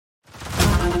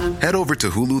Head over to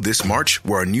Hulu this March,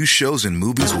 where our new shows and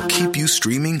movies will keep you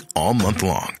streaming all month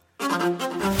long.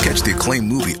 Catch the acclaimed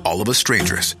movie All of Us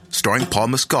Strangers, starring Paul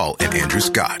Mescal and Andrew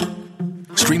Scott.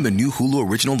 Stream the new Hulu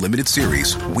original limited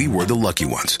series We Were the Lucky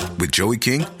Ones with Joey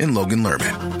King and Logan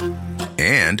Lerman.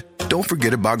 And don't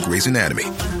forget about Grey's Anatomy.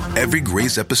 Every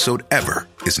Grey's episode ever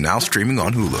is now streaming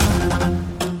on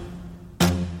Hulu.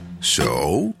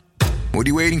 So, what are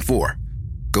you waiting for?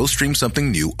 Go stream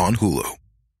something new on Hulu.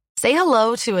 Say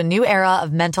hello to a new era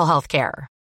of mental health care.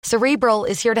 Cerebral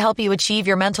is here to help you achieve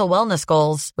your mental wellness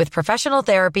goals with professional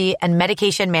therapy and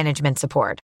medication management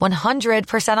support.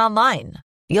 100% online.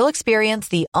 You'll experience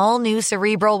the all-new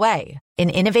Cerebral Way, an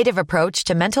innovative approach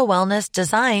to mental wellness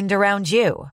designed around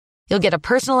you. You'll get a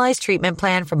personalized treatment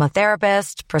plan from a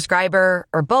therapist, prescriber,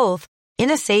 or both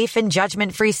in a safe and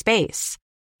judgment-free space.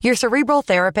 Your Cerebral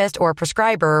therapist or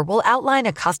prescriber will outline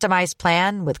a customized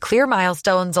plan with clear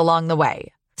milestones along the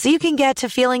way, so you can get to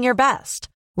feeling your best.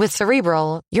 With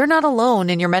Cerebral, you're not alone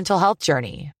in your mental health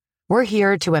journey. We're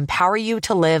here to empower you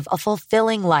to live a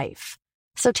fulfilling life.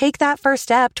 So take that first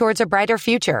step towards a brighter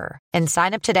future and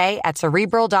sign up today at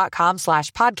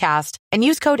Cerebral.com/podcast and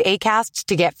use code ACAST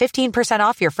to get 15%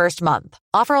 off your first month.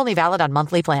 Offer only valid on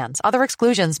monthly plans. Other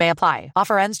exclusions may apply.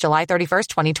 Offer ends July 31st,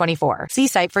 2024. See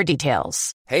site for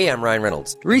details. Hey, I'm Ryan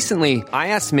Reynolds. Recently, I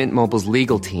asked Mint Mobile's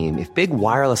legal team if big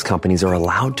wireless companies are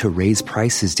allowed to raise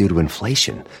prices due to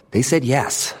inflation. They said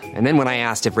yes. And then when I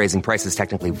asked if raising prices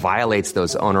technically violates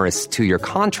those onerous 2-year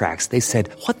contracts, they said,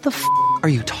 "What the f*** are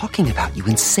you talking about, you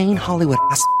insane Hollywood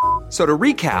ass?" So to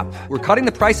recap, we're cutting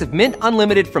the price of Mint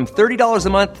Unlimited from $30 a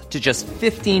month to just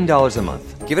 $15 a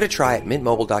month. Give it a try at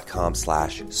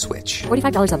mintmobile.com/switch.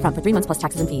 $45 up front for 3 months plus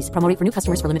taxes and fees. Promo rate for new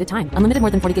customers for limited time. Unlimited more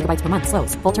than 40 gigabytes per month.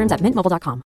 Slows full terms at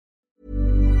mintmobile.com.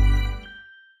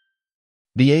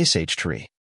 The Osage Tree.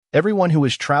 Everyone who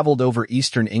has traveled over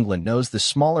eastern England knows the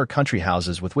smaller country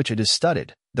houses with which it is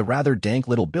studded, the rather dank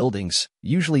little buildings,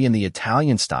 usually in the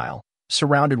Italian style,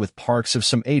 surrounded with parks of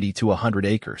some 80 to 100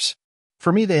 acres.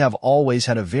 For me, they have always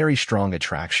had a very strong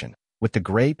attraction, with the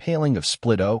gray paling of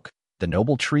split oak, the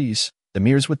noble trees, the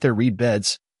meres with their reed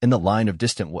beds, and the line of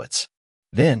distant woods.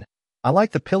 Then, I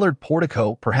like the pillared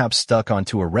portico perhaps stuck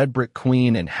onto a red brick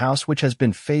queen and house which has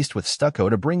been faced with stucco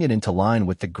to bring it into line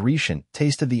with the Grecian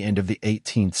taste of the end of the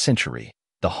 18th century,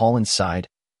 the hall inside,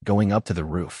 going up to the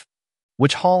roof,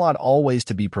 which hall ought always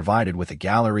to be provided with a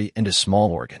gallery and a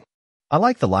small organ. I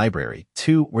like the library,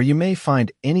 too, where you may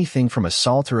find anything from a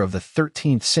Psalter of the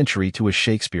 13th century to a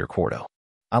Shakespeare quarto.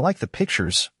 I like the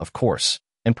pictures, of course,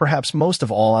 and perhaps most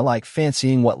of all I like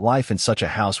fancying what life in such a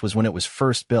house was when it was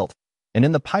first built, and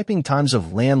in the piping times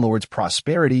of landlord's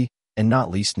prosperity, and not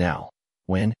least now,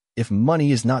 when, if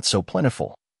money is not so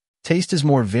plentiful, taste is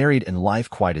more varied and life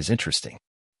quite as interesting.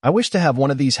 I wish to have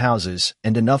one of these houses,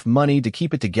 and enough money to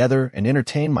keep it together and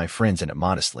entertain my friends in it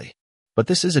modestly. But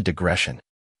this is a digression.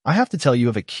 I have to tell you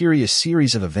of a curious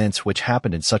series of events which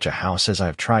happened in such a house as I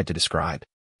have tried to describe.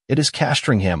 It is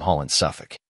Castringham Hall in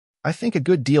Suffolk. I think a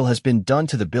good deal has been done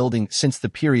to the building since the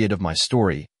period of my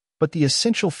story, but the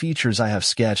essential features I have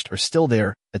sketched are still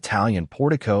there: Italian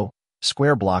portico,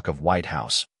 square block of white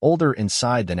house, older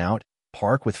inside than out,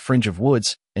 park with fringe of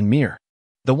woods, and mere.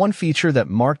 The one feature that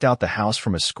marked out the house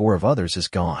from a score of others is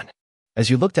gone.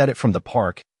 As you looked at it from the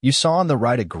park, you saw on the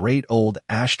right a great old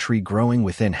ash tree growing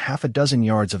within half a dozen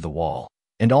yards of the wall,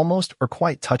 and almost or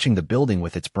quite touching the building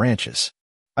with its branches.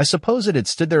 I suppose it had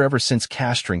stood there ever since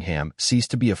Castringham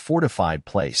ceased to be a fortified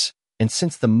place, and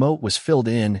since the moat was filled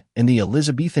in and the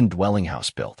Elizabethan dwelling house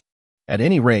built. At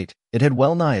any rate, it had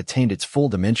well nigh attained its full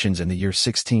dimensions in the year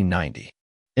 1690.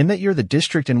 In that year the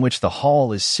district in which the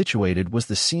hall is situated was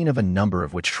the scene of a number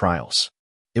of witch trials.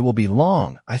 It will be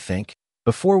long, I think,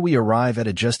 before we arrive at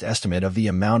a just estimate of the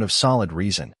amount of solid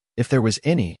reason, if there was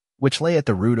any, which lay at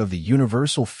the root of the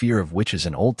universal fear of witches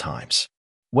in old times.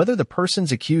 Whether the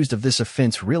persons accused of this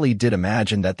offense really did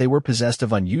imagine that they were possessed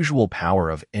of unusual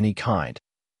power of any kind,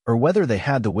 or whether they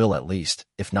had the will at least,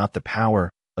 if not the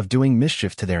power, of doing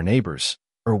mischief to their neighbors,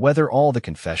 or whether all the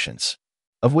confessions,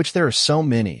 of which there are so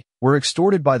many, were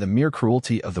extorted by the mere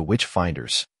cruelty of the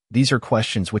witch-finders, these are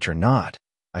questions which are not,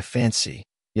 I fancy,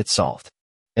 yet solved.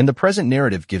 And the present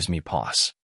narrative gives me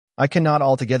pause. I cannot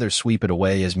altogether sweep it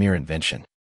away as mere invention.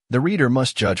 The reader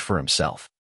must judge for himself.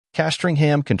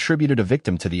 Castringham contributed a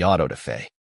victim to the auto-da-fe.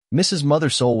 Mrs.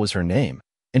 Mothersole was her name,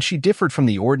 and she differed from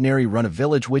the ordinary run of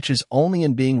village witches only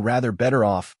in being rather better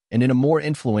off and in a more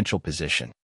influential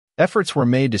position. Efforts were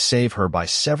made to save her by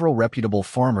several reputable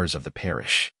farmers of the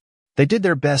parish. They did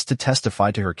their best to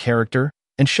testify to her character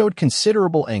and showed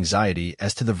considerable anxiety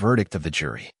as to the verdict of the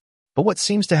jury. But what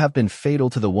seems to have been fatal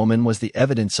to the woman was the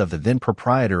evidence of the then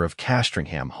proprietor of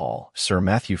Castringham Hall, Sir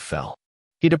Matthew Fell.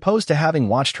 He deposed to having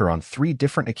watched her on 3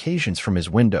 different occasions from his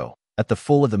window, at the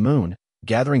full of the moon,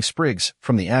 gathering sprigs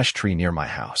from the ash tree near my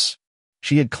house.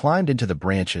 She had climbed into the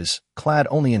branches, clad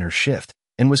only in her shift,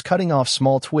 and was cutting off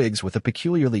small twigs with a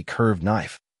peculiarly curved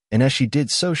knife, and as she did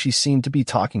so she seemed to be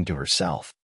talking to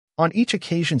herself. On each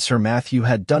occasion Sir Matthew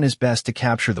had done his best to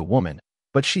capture the woman,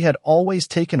 but she had always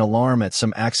taken alarm at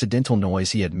some accidental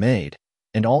noise he had made,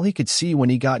 and all he could see when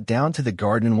he got down to the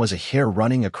garden was a hare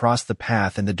running across the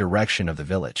path in the direction of the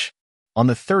village. On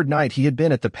the 3rd night he had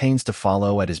been at the pains to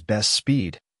follow at his best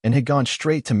speed, and had gone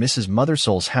straight to Mrs.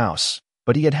 Mothersole's house,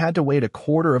 but he had had to wait a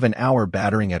quarter of an hour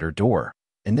battering at her door,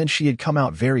 and then she had come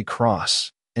out very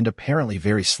cross, and apparently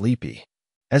very sleepy,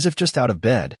 as if just out of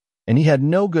bed, and he had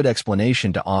no good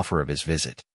explanation to offer of his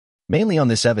visit. Mainly on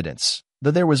this evidence, though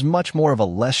there was much more of a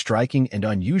less striking and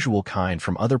unusual kind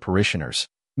from other parishioners,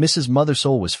 Mrs.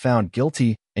 Mothersole was found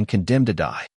guilty and condemned to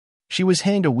die. She was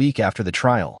hanged a week after the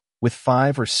trial, with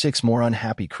 5 or 6 more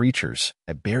unhappy creatures,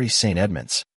 at Bury St.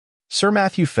 Edmunds. Sir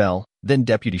Matthew Fell, then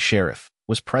deputy sheriff,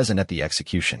 was present at the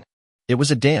execution. It was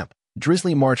a damp,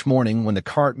 drizzly March morning when the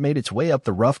cart made its way up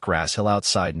the rough grass hill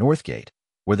outside Northgate,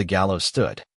 where the gallows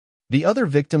stood. The other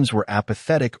victims were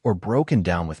apathetic or broken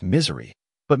down with misery,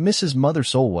 but Mrs.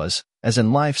 Mothersole was, as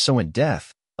in life so in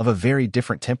death, of a very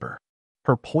different temper.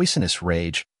 Her poisonous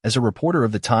rage, as a reporter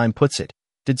of the time puts it,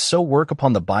 did so work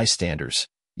upon the bystanders,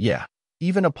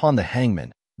 even upon the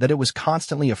hangman, that it was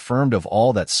constantly affirmed of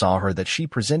all that saw her that she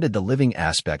presented the living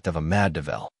aspect of a mad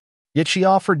devil. Yet she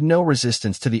offered no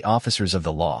resistance to the officers of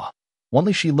the law.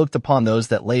 Only she looked upon those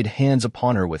that laid hands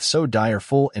upon her with so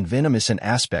direful and venomous an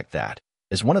aspect that,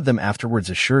 as one of them afterwards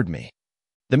assured me,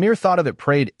 the mere thought of it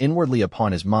preyed inwardly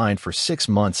upon his mind for 6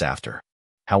 months after.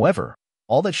 However,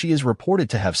 all that she is reported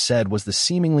to have said was the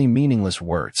seemingly meaningless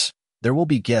words, "There will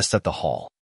be guests at the hall,"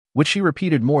 which she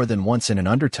repeated more than once in an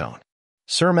undertone.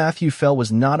 Sir Matthew Fell was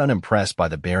not unimpressed by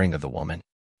the bearing of the woman.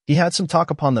 He had some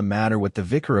talk upon the matter with the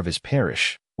vicar of his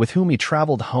parish, with whom he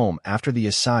travelled home after the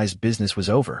assize business was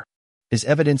over. His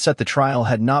evidence at the trial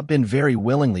had not been very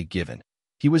willingly given.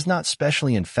 He was not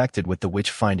specially infected with the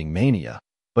witch-finding mania,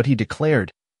 but he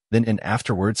declared, then and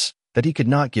afterwards, that he could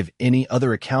not give any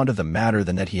other account of the matter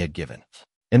than that he had given,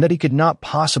 and that he could not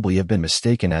possibly have been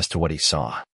mistaken as to what he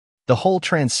saw. The whole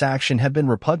transaction had been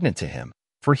repugnant to him,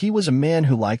 for he was a man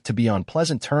who liked to be on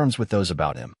pleasant terms with those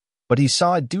about him, but he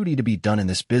saw a duty to be done in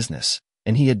this business,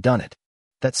 and he had done it.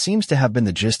 That seems to have been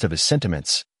the gist of his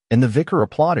sentiments, and the vicar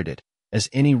applauded it, as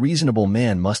any reasonable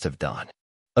man must have done.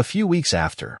 A few weeks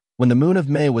after, when the moon of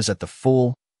May was at the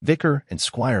full, vicar and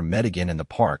squire met again in the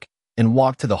park, and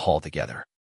walked to the hall together.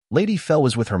 Lady Fell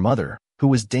was with her mother, who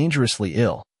was dangerously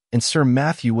ill, and Sir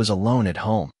Matthew was alone at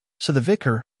home, so the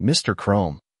vicar, Mr.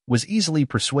 Crome, was easily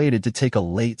persuaded to take a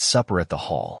late supper at the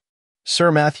hall.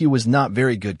 Sir Matthew was not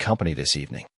very good company this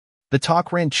evening. The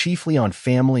talk ran chiefly on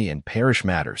family and parish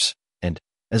matters, and,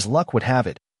 as luck would have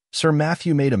it, Sir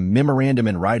Matthew made a memorandum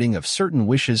in writing of certain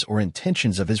wishes or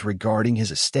intentions of his regarding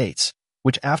his estates,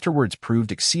 which afterwards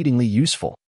proved exceedingly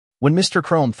useful. When Mr.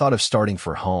 Crome thought of starting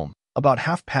for home, about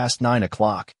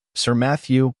 9:30, Sir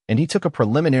Matthew and he took a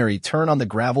preliminary turn on the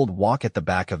gravelled walk at the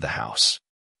back of the house.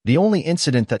 The only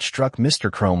incident that struck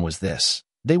Mr. Crome was this.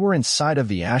 They were in sight of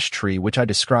the ash tree which I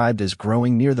described as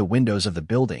growing near the windows of the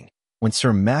building, when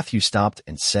Sir Matthew stopped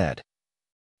and said,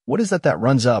 "What is that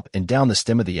runs up and down the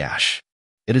stem of the ash?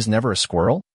 It is never a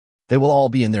squirrel? They will all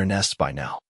be in their nests by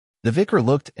now." The vicar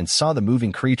looked and saw the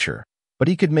moving creature, but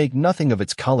he could make nothing of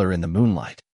its color in the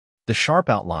moonlight. The sharp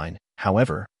outline,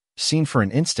 however, seen for an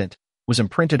instant, was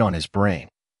imprinted on his brain,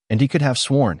 and he could have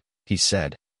sworn, he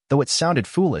said, though it sounded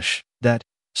foolish, that,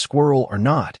 squirrel or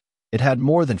not, it had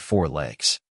more than 4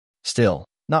 legs. Still,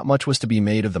 not much was to be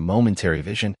made of the momentary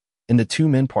vision, and the 2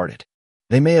 men parted.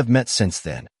 They may have met since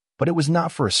then, but it was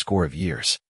not for a score of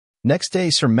years. Next day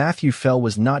Sir Matthew Fell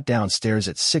was not downstairs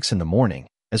at 6 in the morning,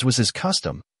 as was his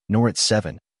custom, nor at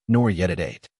 7, nor yet at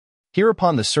 8.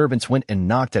 Hereupon the servants went and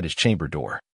knocked at his chamber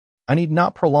door. I need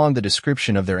not prolong the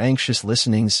description of their anxious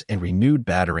listenings and renewed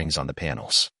batterings on the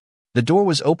panels. The door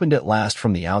was opened at last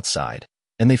from the outside,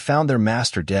 and they found their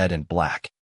master dead and black.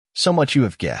 So much you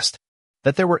have guessed.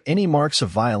 That there were any marks of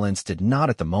violence did not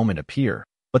at the moment appear,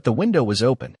 but the window was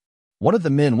open. One of the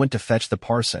men went to fetch the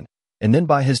parson, and then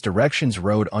by his directions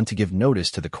rode on to give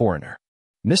notice to the coroner.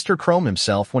 Mr. Crome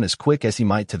himself went as quick as he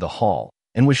might to the hall,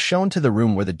 and was shown to the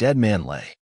room where the dead man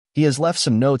lay. He has left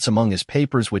some notes among his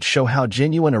papers which show how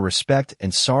genuine a respect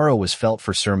and sorrow was felt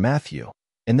for Sir Matthew,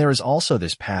 and there is also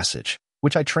this passage,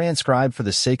 which I transcribe for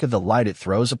the sake of the light it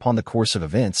throws upon the course of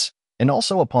events, and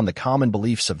also upon the common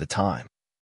beliefs of the time.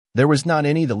 There was not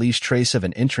any the least trace of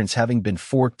an entrance having been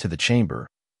forked to the chamber,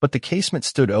 but the casement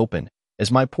stood open,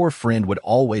 as my poor friend would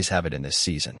always have it in this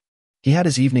season. He had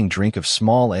his evening drink of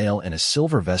small ale in a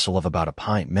silver vessel of about a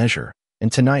pint measure,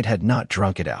 and tonight had not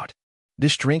drunk it out.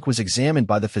 This drink was examined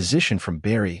by the physician from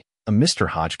Bury, a Mr.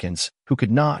 Hodgkins, who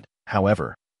could not,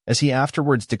 however, as he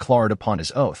afterwards declared upon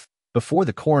his oath, before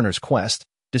the coroner's quest,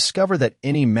 discover that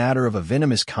any matter of a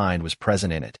venomous kind was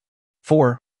present in it.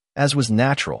 For, as was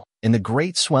natural, in the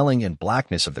great swelling and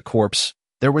blackness of the corpse,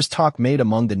 there was talk made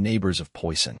among the neighbors of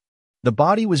poison. The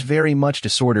body was very much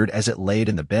disordered as it laid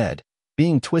in the bed,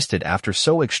 being twisted after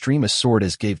so extreme a sort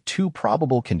as gave too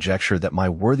probable conjecture that my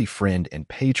worthy friend and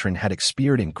patron had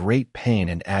expired in great pain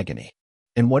and agony.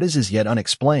 And what is as yet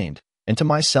unexplained, and to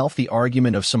myself the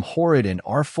argument of some horrid and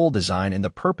artful design in the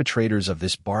perpetrators of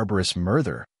this barbarous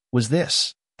murder, was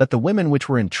this, that the women which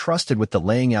were entrusted with the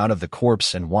laying out of the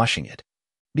corpse and washing it,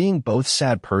 being both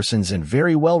sad persons and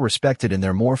very well respected in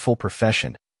their mournful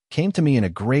profession, came to me in a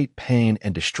great pain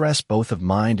and distress both of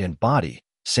mind and body,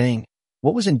 saying,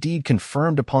 what was indeed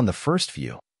confirmed upon the first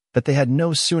view, that they had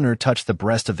no sooner touched the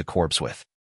breast of the corpse with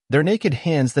their naked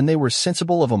hands than they were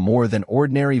sensible of a more than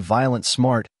ordinary violent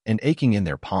smart and aching in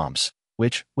their palms,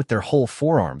 which, with their whole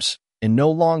forearms, in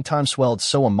no long time swelled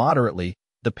so immoderately,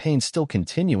 the pain still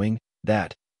continuing,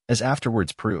 that, as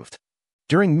afterwards proved,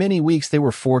 during many weeks they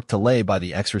were forced to lay by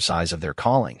the exercise of their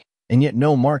calling, and yet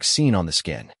no marks seen on the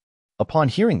skin. Upon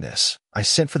hearing this, I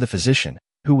sent for the physician,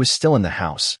 who was still in the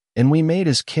house, and we made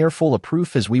as careful a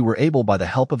proof as we were able by the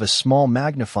help of a small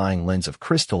magnifying lens of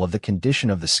crystal of the condition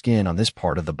of the skin on this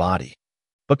part of the body,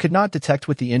 but could not detect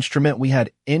with the instrument we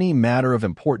had any matter of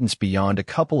importance beyond a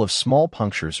couple of small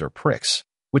punctures or pricks,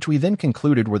 which we then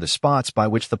concluded were the spots by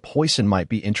which the poison might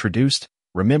be introduced,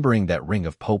 remembering that ring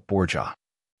of Pope Borgia,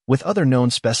 with other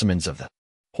known specimens of the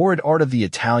horrid art of the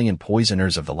Italian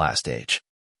poisoners of the last age.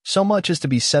 So much is to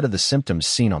be said of the symptoms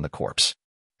seen on the corpse.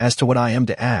 As to what I am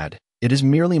to add, it is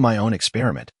merely my own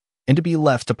experiment, and to be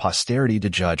left to posterity to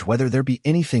judge whether there be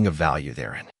anything of value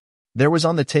therein. There was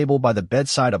on the table by the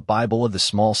bedside a Bible of the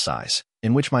small size,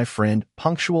 in which my friend,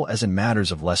 punctual as in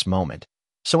matters of less moment,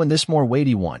 so in this more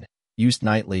weighty one, used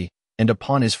nightly, and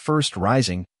upon his first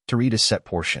rising, to read a set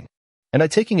portion. And I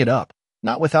taking it up,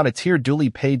 not without a tear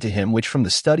duly paid to him, which from the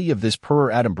study of this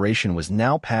purer adumbration was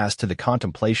now passed to the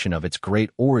contemplation of its great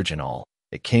origin all,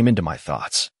 it came into my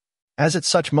thoughts. As at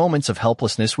such moments of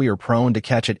helplessness we are prone to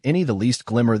catch at any the least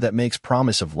glimmer that makes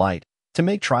promise of light, to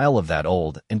make trial of that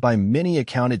old, and by many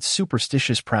accounted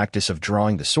superstitious practice of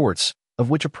drawing the sorts,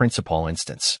 of which a principal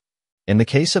instance, in the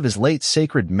case of his late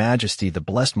sacred majesty the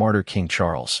blessed martyr King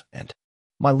Charles, and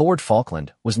my Lord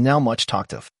Falkland, was now much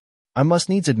talked of. I must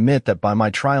needs admit that by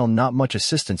my trial not much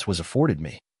assistance was afforded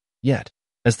me. Yet,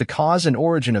 as the cause and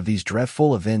origin of these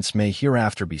dreadful events may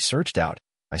hereafter be searched out,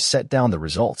 I set down the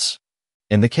results.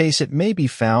 In the case it may be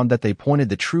found that they pointed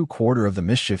the true quarter of the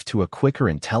mischief to a quicker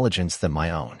intelligence than my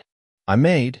own. I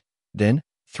made, then,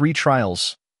 3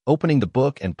 trials, opening the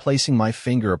book and placing my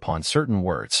finger upon certain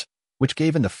words, which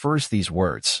gave in the first these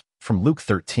words, from Luke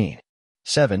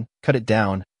 13:7, cut it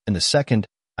down, in the second,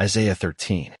 Isaiah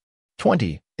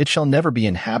 13:20, it shall never be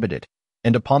inhabited,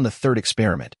 and upon the third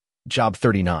experiment, Job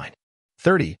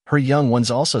 39:30, her young ones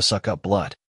also suck up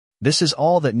blood. This is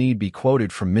all that need be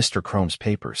quoted from Mr. Crome's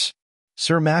papers.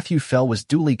 Sir Matthew Fell was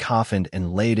duly coffined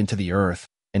and laid into the earth,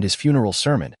 and his funeral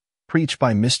sermon, preached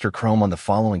by Mr. Crome on the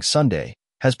following Sunday,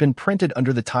 has been printed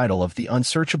under the title of The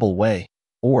Unsearchable Way,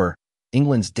 or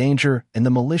England's Danger and the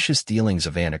Malicious Dealings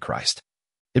of Antichrist.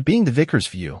 It being the vicar's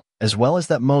view, as well as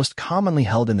that most commonly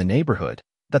held in the neighborhood,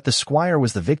 that the squire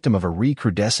was the victim of a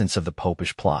recrudescence of the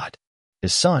popish plot.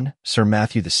 His son, Sir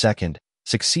Matthew II,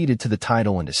 succeeded to the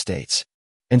title and estates.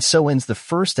 And so ends the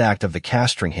first act of the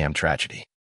Castringham tragedy.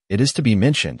 It is to be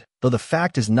mentioned, though the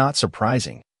fact is not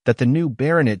surprising, that the new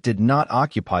baronet did not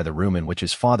occupy the room in which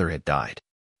his father had died.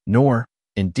 Nor,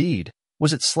 indeed,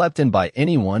 was it slept in by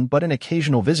anyone but an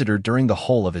occasional visitor during the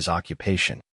whole of his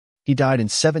occupation. He died in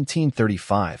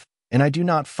 1735, and I do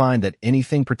not find that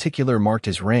anything particular marked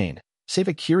his reign, save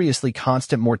a curiously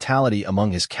constant mortality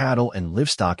among his cattle and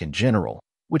livestock in general,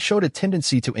 which showed a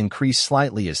tendency to increase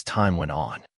slightly as time went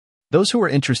on. Those who are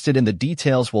interested in the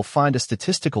details will find a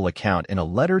statistical account in a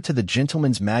letter to the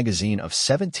Gentleman's Magazine of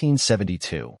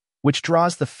 1772, which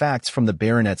draws the facts from the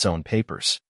baronet's own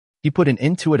papers. He put an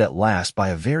end to it at last by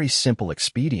a very simple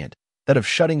expedient, that of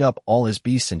shutting up all his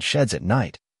beasts in sheds at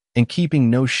night, and keeping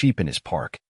no sheep in his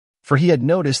park, for he had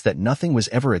noticed that nothing was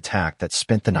ever attacked that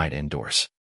spent the night indoors.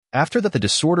 After that the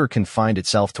disorder confined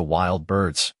itself to wild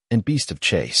birds and beasts of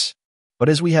chase. But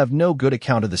as we have no good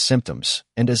account of the symptoms,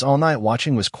 and as all-night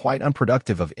watching was quite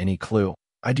unproductive of any clue,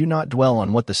 I do not dwell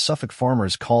on what the Suffolk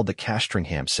farmers called the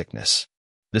Castringham sickness.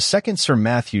 The second Sir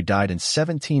Matthew died in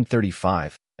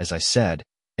 1735, as I said,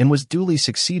 and was duly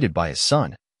succeeded by his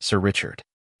son, Sir Richard.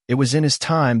 It was in his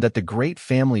time that the great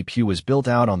family pew was built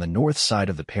out on the north side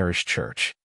of the parish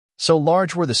church. So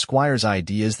large were the squire's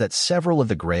ideas that several of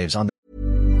the graves on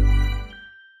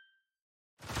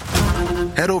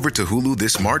Head over to Hulu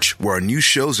this March, where our new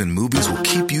shows and movies will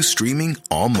keep you streaming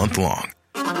all month long.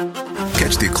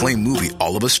 Catch the acclaimed movie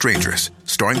All of Us Strangers,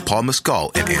 starring Paul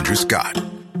Mescal and Andrew Scott.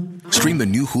 Stream the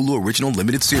new Hulu original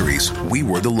limited series We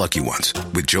Were the Lucky Ones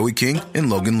with Joey King and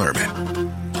Logan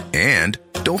Lerman. And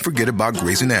don't forget about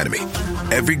Grey's Anatomy.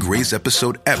 Every Grey's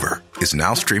episode ever is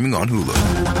now streaming on Hulu.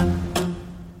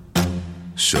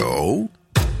 So,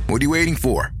 what are you waiting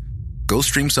for? Go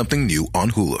stream something new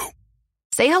on Hulu.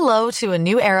 Say hello to a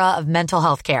new era of mental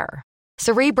health care.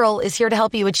 Cerebral is here to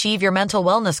help you achieve your mental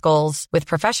wellness goals with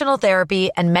professional therapy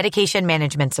and medication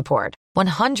management support.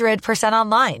 100%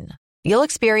 online. You'll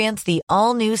experience the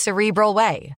all-new Cerebral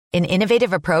Way, an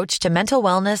innovative approach to mental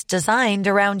wellness designed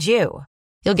around you.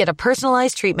 You'll get a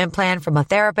personalized treatment plan from a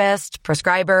therapist,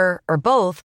 prescriber, or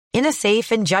both in a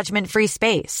safe and judgment-free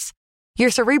space. Your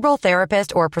Cerebral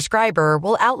therapist or prescriber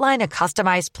will outline a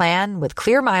customized plan with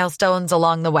clear milestones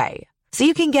along the way, so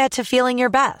you can get to feeling your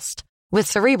best. With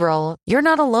Cerebral, you're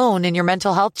not alone in your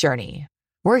mental health journey.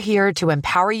 We're here to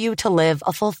empower you to live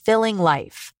a fulfilling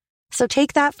life. So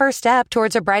take that first step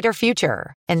towards a brighter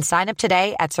future and sign up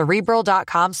today at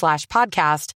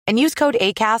Cerebral.com/podcast and use code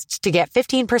ACAST to get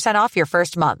 15% off your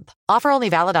first month. Offer only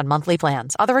valid on monthly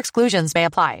plans. Other exclusions may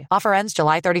apply. Offer ends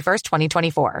July 31st,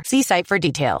 2024. See site for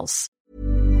details.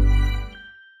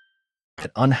 The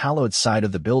unhallowed side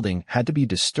of the building had to be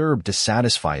disturbed to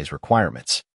satisfy his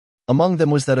requirements. Among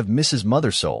them was that of Mrs.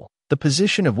 Mothersole, the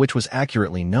position of which was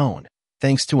accurately known,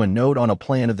 thanks to a note on a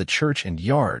plan of the church and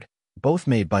yard, both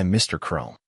made by Mr.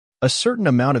 Crome. A certain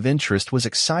amount of interest was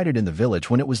excited in the village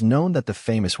when it was known that the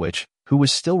famous witch, who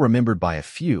was still remembered by a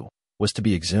few, was to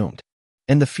be exhumed.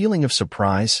 And the feeling of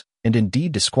surprise, and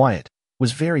indeed disquiet,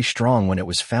 was very strong when it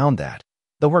was found that,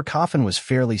 though her coffin was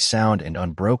fairly sound and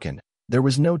unbroken, there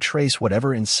was no trace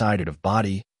whatever inside it of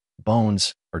body,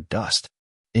 bones, or dust.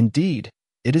 Indeed,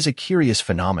 it is a curious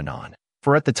phenomenon,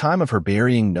 for at the time of her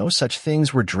burying no such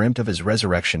things were dreamt of as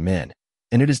resurrection men,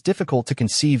 and it is difficult to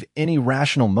conceive any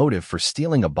rational motive for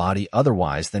stealing a body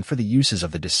otherwise than for the uses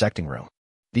of the dissecting room.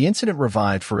 The incident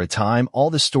revived for a time all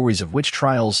the stories of witch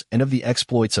trials and of the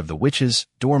exploits of the witches,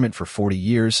 dormant for 40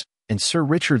 years, and Sir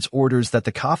Richard's orders that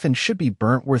the coffin should be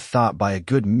burnt were thought by a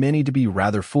good many to be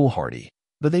rather foolhardy,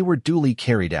 though they were duly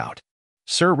carried out.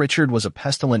 Sir Richard was a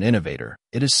pestilent innovator,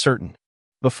 it is certain.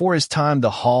 Before his time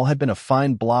the hall had been a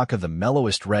fine block of the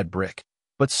mellowest red brick,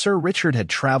 but Sir Richard had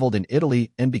traveled in Italy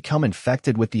and become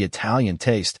infected with the Italian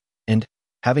taste, and,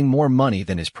 having more money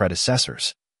than his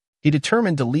predecessors, he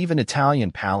determined to leave an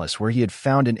Italian palace where he had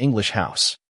found an English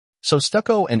house. So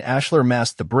stucco and ashlar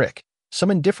masked the brick, some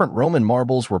indifferent Roman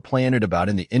marbles were planted about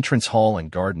in the entrance hall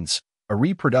and gardens, a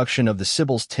reproduction of the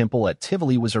Sibyl's Temple at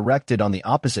Tivoli was erected on the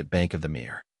opposite bank of the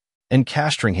Mere, and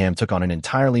Castringham took on an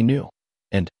entirely new,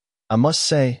 and, I must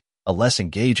say, a less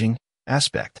engaging,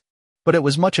 aspect. But it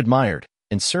was much admired,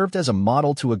 and served as a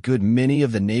model to a good many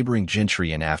of the neighboring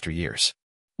gentry in after years.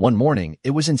 One morning,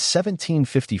 it was in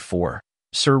 1754,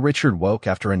 Sir Richard woke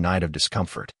after a night of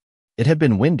discomfort. It had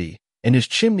been windy, and his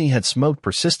chimney had smoked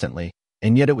persistently,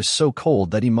 and yet it was so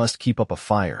cold that he must keep up a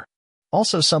fire.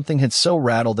 Also, something had so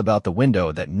rattled about the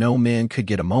window that no man could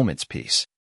get a moment's peace.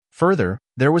 Further,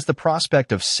 there was the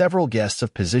prospect of several guests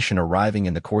of position arriving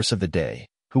in the course of the day,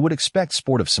 who would expect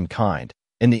sport of some kind,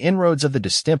 and the inroads of the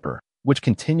distemper, which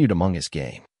continued among his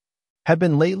game, had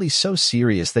been lately so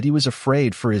serious that he was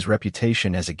afraid for his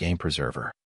reputation as a game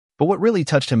preserver. But what really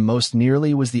touched him most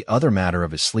nearly was the other matter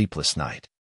of his sleepless night.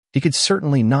 He could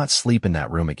certainly not sleep in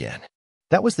that room again.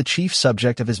 That was the chief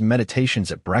subject of his meditations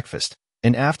at breakfast,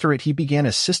 and after it he began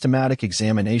a systematic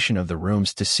examination of the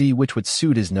rooms to see which would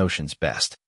suit his notions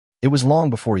best. It was long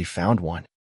before he found one.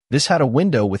 This had a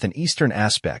window with an eastern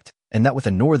aspect, and that with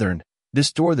a northern.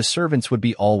 This door the servants would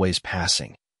be always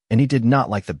passing, and he did not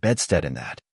like the bedstead in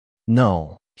that.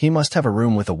 No, he must have a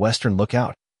room with a western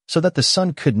lookout, so that the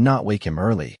sun could not wake him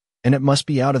early, and it must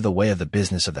be out of the way of the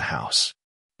business of the house.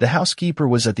 The housekeeper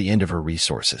was at the end of her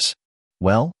resources.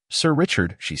 "Well, Sir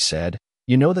Richard," she said,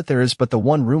 "you know that there is but the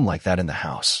one room like that in the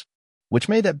house." "Which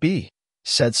may that be?"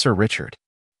 said Sir Richard.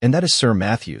 "And that is Sir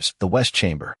Matthew's, the west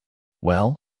chamber."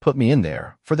 "Well, put me in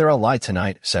there, for there I'll lie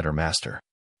tonight," said her master.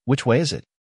 "Which way is it?"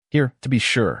 "Here, to be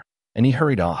sure," and he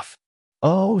hurried off.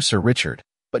 "Oh, Sir Richard,"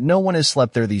 but no one has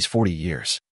slept there these 40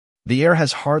 years. The air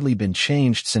has hardly been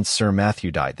changed since Sir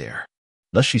Matthew died there."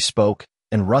 Thus she spoke,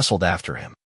 and rustled after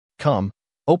him. "Come,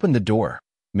 open the door,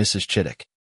 Mrs. Chittick.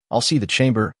 I'll see the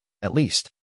chamber, at least."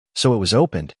 So it was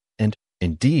opened, and,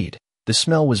 indeed, the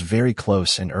smell was very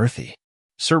close and earthy.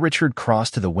 Sir Richard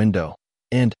crossed to the window,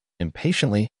 and,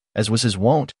 impatiently, as was his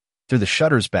wont, threw the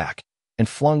shutters back, and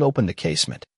flung open the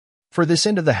casement. For this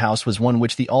end of the house was one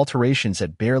which the alterations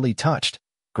had barely touched,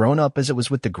 grown up as it was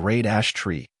with the great ash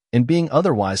tree, and being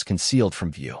otherwise concealed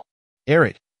from view. "Air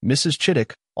it, Mrs.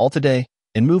 Chittick, all today,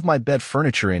 and move my bed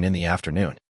furniture in the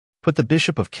afternoon. Put the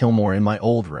Bishop of Kilmore in my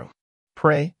old room."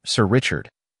 "Pray, Sir Richard,"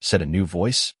 said a new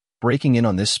voice, breaking in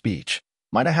on this speech,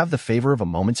 "might I have the favor of a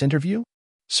moment's interview?"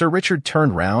 Sir Richard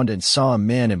turned round and saw a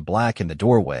man in black in the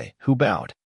doorway, who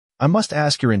bowed. "I must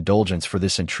ask your indulgence for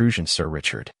this intrusion, Sir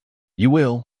Richard. You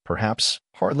will, perhaps,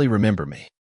 hardly remember me.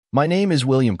 My name is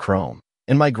William Crome,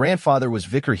 and my grandfather was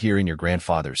vicar here in your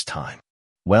grandfather's time."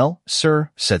 "Well,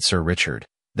 sir," said Sir Richard,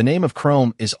 "the name of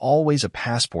Crome is always a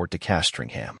passport to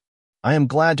Castringham. I am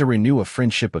glad to renew a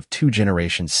friendship of 2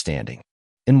 generations standing.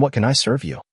 In what can I serve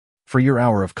you? For your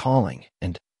hour of calling,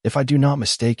 and, if I do not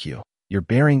mistake you, your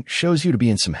bearing shows you to be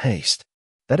in some haste."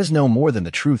 "That is no more than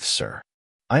the truth, sir.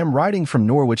 I am riding from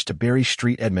Norwich to Bury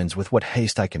Street, Edmonds, with what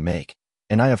haste I can make,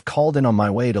 and I have called in on my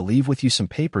way to leave with you some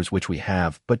papers which we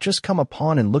have but just come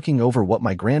upon in looking over what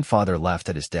my grandfather left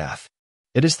at his death.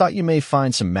 It is thought you may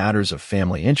find some matters of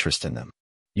family interest in them.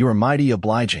 You are mighty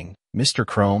obliging, Mr.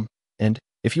 Crome, and,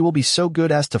 if you will be so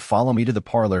good as to follow me to the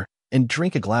parlor and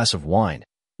drink a glass of wine,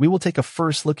 we will take a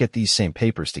first look at these same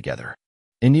papers together.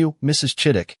 And you, Mrs.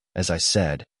 Chittick, as I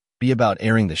said, be about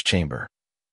airing this chamber."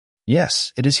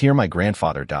 "Yes, it is here my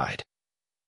grandfather died."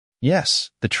 "Yes,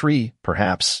 the tree,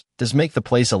 perhaps, does make the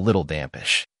place a little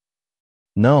dampish."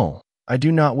 "No, I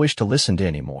do not wish to listen to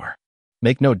any more.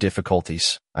 Make no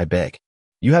difficulties, I beg.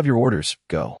 You have your orders,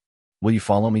 go. Will you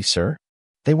follow me, sir?"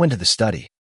 They went to the study.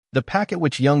 The packet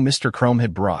which young Mr. Crome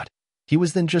had brought, he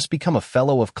was then just become a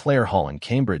fellow of Clare Hall in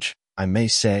Cambridge, I may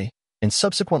say, and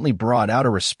subsequently brought out a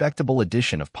respectable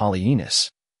edition of Polyenus.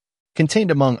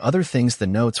 Contained among other things the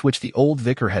notes which the old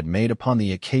vicar had made upon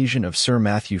the occasion of Sir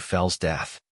Matthew Fell's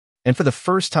death. And for the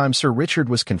first time Sir Richard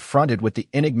was confronted with the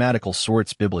enigmatical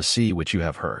sorts biblicee which you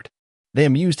have heard. They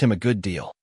amused him a good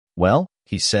deal. "Well,"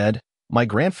 he said, "my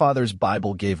grandfather's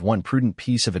Bible gave one prudent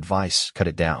piece of advice, cut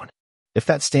it down. If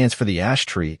that stands for the ash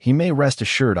tree, he may rest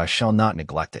assured I shall not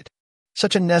neglect it.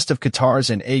 Such a nest of catarrhs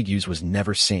and agues was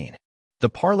never seen." The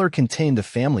parlor contained the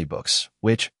family books,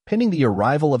 which, pending the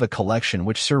arrival of a collection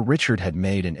which Sir Richard had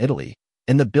made in Italy,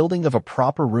 and the building of a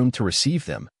proper room to receive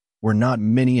them, were not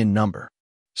many in number.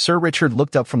 Sir Richard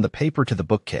looked up from the paper to the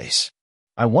bookcase.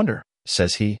 "I wonder,"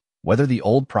 says he, "whether the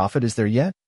old prophet is there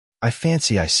yet? I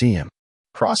fancy I see him."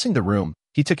 Crossing the room,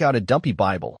 he took out a dumpy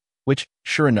Bible, which,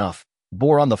 sure enough,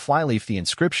 bore on the flyleaf the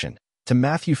inscription, "To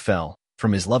Matthew Fell,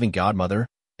 from his loving godmother,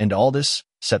 and Aldous,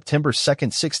 September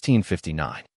 2nd,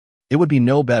 1659. It would be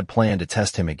no bad plan to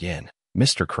test him again,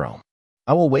 Mr. Crome.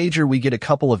 I will wager we get a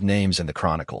couple of names in the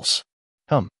chronicles.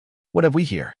 What have we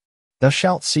here? 'Thou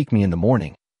shalt seek me in the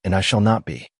morning, and I shall not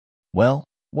be.' Well,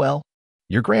 well,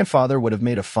 your grandfather would have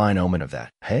made a fine omen of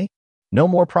that, hey? No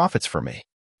more prophets for me.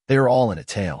 They are all in a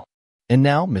tale. And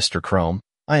now, Mr. Crome,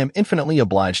 I am infinitely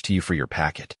obliged to you for your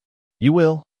packet. You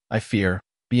will, I fear,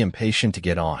 be impatient to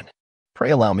get on.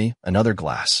 Pray allow me another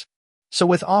glass." So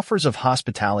with offers of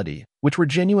hospitality, which were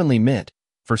genuinely meant,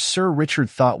 for Sir Richard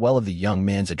thought well of the young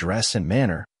man's address and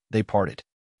manner, they parted.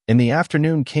 In the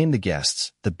afternoon came the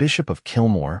guests, the Bishop of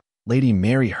Kilmore, Lady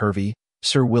Mary Hervey,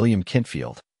 Sir William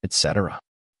Kentfield, etc.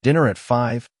 Dinner at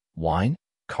 5, wine,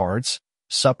 cards,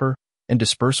 supper, and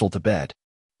dispersal to bed.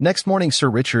 Next morning Sir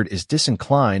Richard is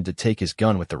disinclined to take his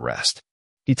gun with the rest.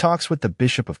 He talks with the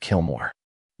Bishop of Kilmore.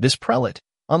 This prelate,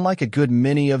 unlike a good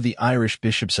many of the Irish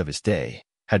bishops of his day,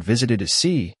 had visited his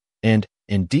see, and,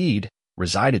 indeed,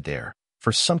 resided there,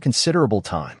 for some considerable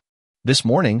time. This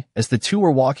morning, as the two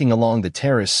were walking along the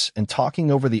terrace and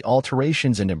talking over the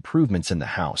alterations and improvements in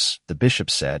the house, the bishop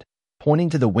said, pointing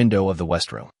to the window of the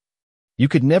west room, "You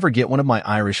could never get one of my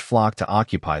Irish flock to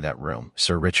occupy that room,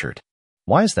 Sir Richard."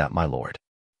 "Why is that, my lord?"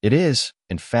 "It is,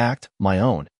 in fact, my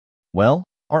own. Well,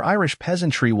 our Irish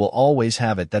peasantry will always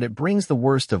have it that it brings the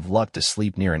worst of luck to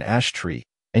sleep near an ash tree,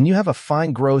 and you have a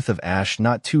fine growth of ash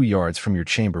not 2 yards from your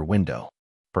chamber window.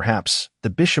 Perhaps," the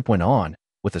bishop went on,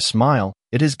 with a smile,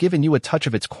 "it has given you a touch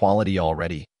of its quality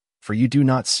already, for you do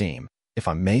not seem, if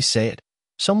I may say it,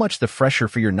 so much the fresher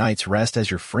for your night's rest as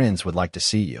your friends would like to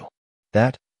see you.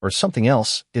 That, or something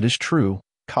else, it is true,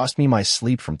 cost me my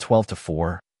sleep from 12 to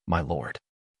 4, my lord.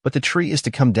 But the tree is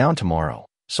to come down tomorrow,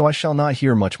 so I shall not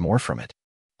hear much more from it.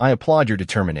 I applaud your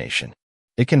determination.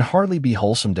 It can hardly be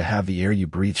wholesome to have the air you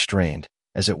breathe strained,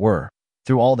 as it were,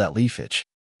 through all that leafage.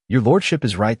 Your lordship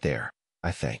is right there,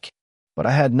 I think. But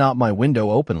I had not my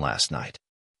window open last night.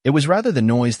 It was rather the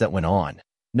noise that went on,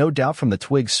 no doubt from the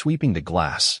twigs sweeping the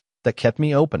glass, that kept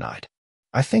me open-eyed.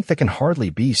 I think that can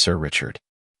hardly be, Sir Richard.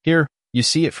 Here, you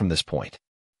see it from this point.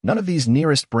 None of these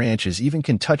nearest branches even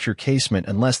can touch your casement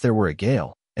unless there were a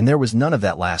gale, and there was none of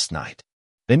that last night.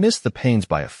 They missed the panes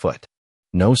by a foot.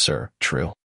 No, sir,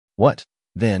 true. What,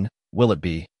 then, will it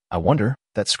be, I wonder,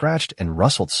 that scratched and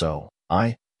rustled so,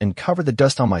 and covered the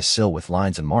dust on my sill with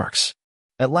lines and marks?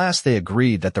 At last they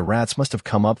agreed that the rats must have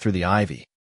come up through the ivy.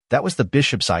 That was the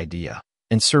bishop's idea,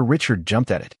 and Sir Richard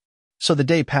jumped at it. So the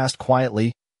day passed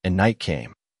quietly, and night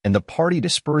came, and the party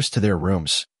dispersed to their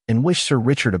rooms, and wished Sir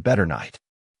Richard a better night.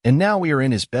 And now we are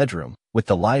in his bedroom, with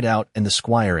the light out and the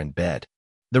squire in bed.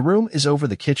 The room is over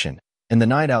the kitchen, and the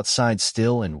night outside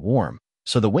still and warm,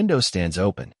 so the window stands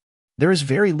open. There is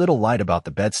very little light about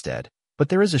the bedstead, but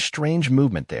there is a strange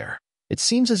movement there. It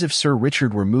seems as if Sir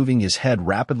Richard were moving his head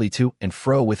rapidly to and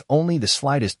fro with only the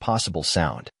slightest possible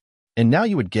sound. And now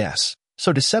you would guess,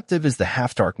 so deceptive is the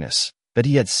half-darkness, that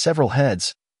he had several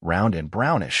heads, round and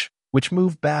brownish, which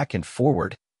moved back and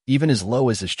forward, even as low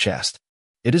as his chest.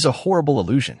 It is a horrible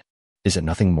illusion. Is it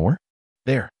nothing more?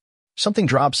 There. Something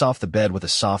drops off the bed with a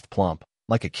soft plump,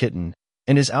 like a kitten,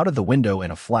 and is out of the window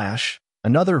in a flash.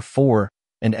 Another 4,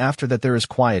 and after that there is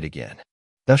quiet again.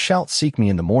 Thou shalt seek me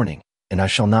in the morning, and I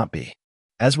shall not be.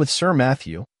 As with Sir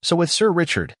Matthew, so with Sir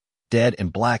Richard, dead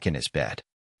and black in his bed.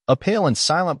 A pale and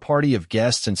silent party of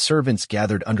guests and servants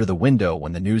gathered under the window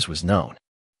when the news was known.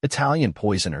 Italian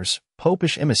poisoners,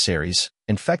 popish emissaries,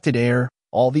 infected air,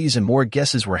 all these and more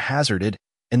guesses were hazarded,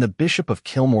 and the Bishop of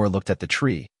Kilmore looked at the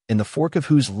tree, in the fork of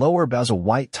whose lower boughs a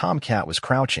white tomcat was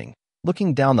crouching,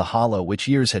 looking down the hollow which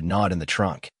years had gnawed in the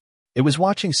trunk. It was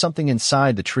watching something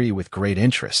inside the tree with great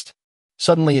interest.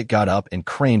 Suddenly it got up and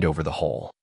craned over the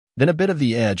hole. Then a bit of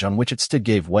the edge on which it stood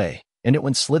gave way, and it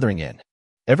went slithering in.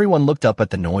 Everyone looked up at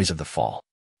the noise of the fall.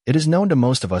 It is known to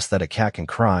most of us that a cat can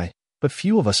cry, but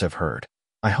few of us have heard,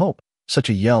 I hope, such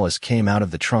a yell as came out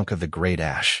of the trunk of the great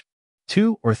ash.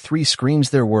 2 or 3 screams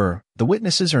there were, the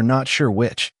witnesses are not sure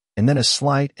which, and then a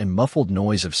slight and muffled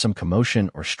noise of some commotion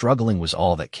or struggling was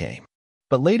all that came.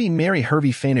 But Lady Mary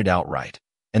Hervey fainted outright,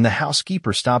 and the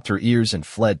housekeeper stopped her ears and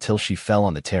fled till she fell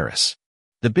on the terrace.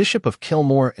 The Bishop of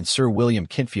Kilmore and Sir William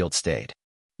Kintfield stayed.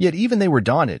 Yet even they were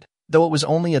daunted, though it was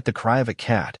only at the cry of a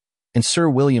cat, and Sir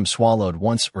William swallowed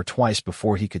once or twice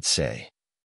before he could say,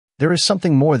 "There is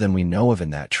something more than we know of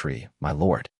in that tree, my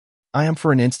lord. I am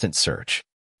for an instant search."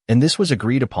 And this was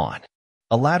agreed upon.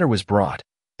 A ladder was brought,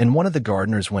 and one of the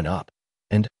gardeners went up,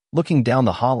 and, looking down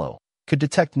the hollow, could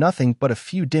detect nothing but a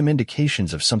few dim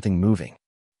indications of something moving.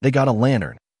 They got a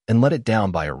lantern, and let it down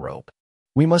by a rope.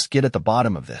 We must get at the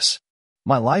bottom of this.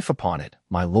 My life upon it,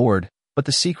 my lord, but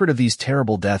the secret of these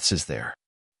terrible deaths is there.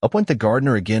 Up went the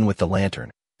gardener again with the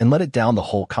lantern, and let it down the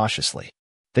hole cautiously.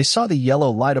 They saw the yellow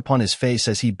light upon his face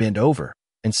as he bent over,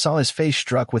 and saw his face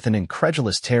struck with an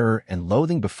incredulous terror and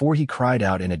loathing before he cried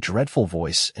out in a dreadful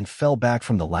voice and fell back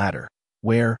from the ladder,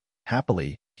 where,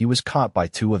 happily, he was caught by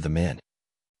 2 of the men,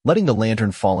 letting the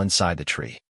lantern fall inside the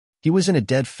tree. He was in a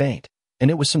dead faint,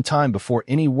 and it was some time before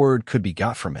any word could be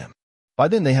got from him. By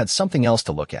then they had something else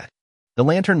to look at. The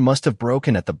lantern must have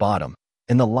broken at the bottom,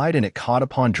 and the light in it caught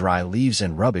upon dry leaves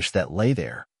and rubbish that lay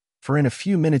there, for in a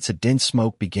few minutes a dense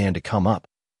smoke began to come up,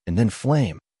 and then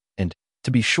flame, and,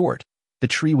 to be short, the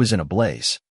tree was in a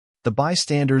blaze. The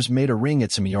bystanders made a ring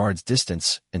at some yards'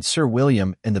 distance, and Sir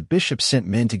William and the bishop sent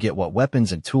men to get what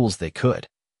weapons and tools they could.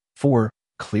 For,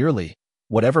 clearly,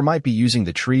 whatever might be using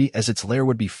the tree as its lair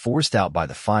would be forced out by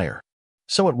the fire.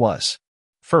 So it was.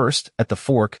 First, at the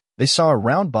fork, they saw a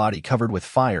round body covered with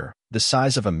fire, the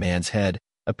size of a man's head,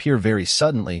 appear very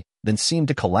suddenly, then seem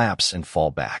to collapse and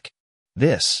fall back.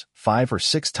 This, 5 or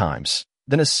 6 times.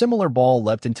 Then a similar ball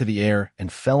leapt into the air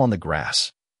and fell on the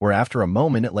grass, where after a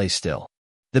moment it lay still.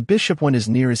 The bishop went as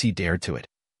near as he dared to it,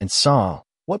 and saw,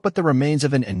 what but the remains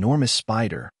of an enormous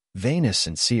spider, veinous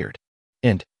and seared.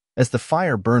 And, as the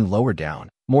fire burned lower down,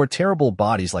 more terrible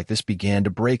bodies like this began to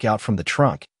break out from the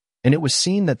trunk, and it was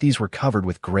seen that these were covered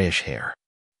with grayish hair.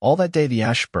 All that day the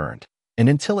ash burned, and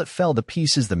until it fell to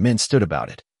pieces the men stood about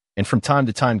it, and from time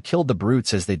to time killed the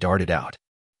brutes as they darted out.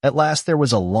 At last there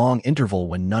was a long interval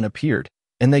when none appeared,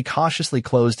 and they cautiously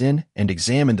closed in and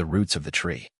examined the roots of the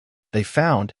tree. They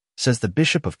found, says the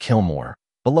Bishop of Kilmore,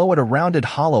 below it a rounded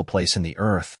hollow place in the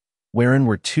earth, wherein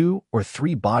were 2 or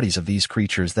 3 bodies of these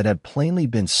creatures that had plainly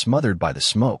been smothered by the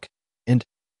smoke, and,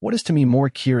 what is to me more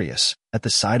curious, at the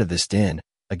side of this den,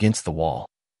 against the wall,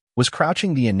 was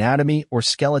crouching the anatomy or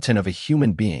skeleton of a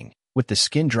human being, with the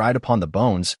skin dried upon the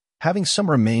bones, having some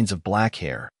remains of black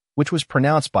hair, which was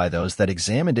pronounced by those that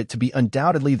examined it to be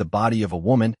undoubtedly the body of a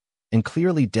woman and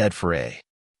clearly dead for a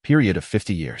period of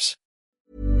 50 years.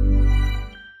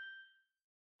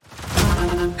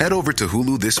 Head over to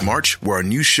Hulu this March, where our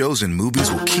new shows and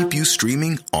movies will keep you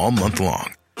streaming all month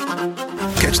long.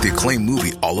 Catch the acclaimed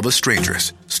movie All of Us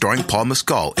Strangers, starring Paul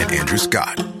Mescal and Andrew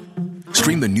Scott.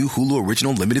 Stream the new Hulu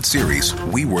original limited series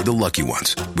We Were the Lucky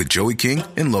Ones with Joey King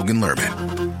and Logan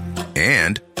Lerman.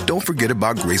 And don't forget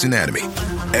about Grey's Anatomy.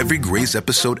 Every Grey's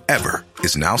episode ever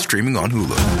is now streaming on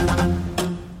Hulu.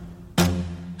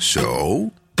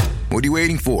 So, what are you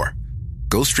waiting for?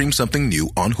 Go stream something new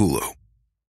on Hulu.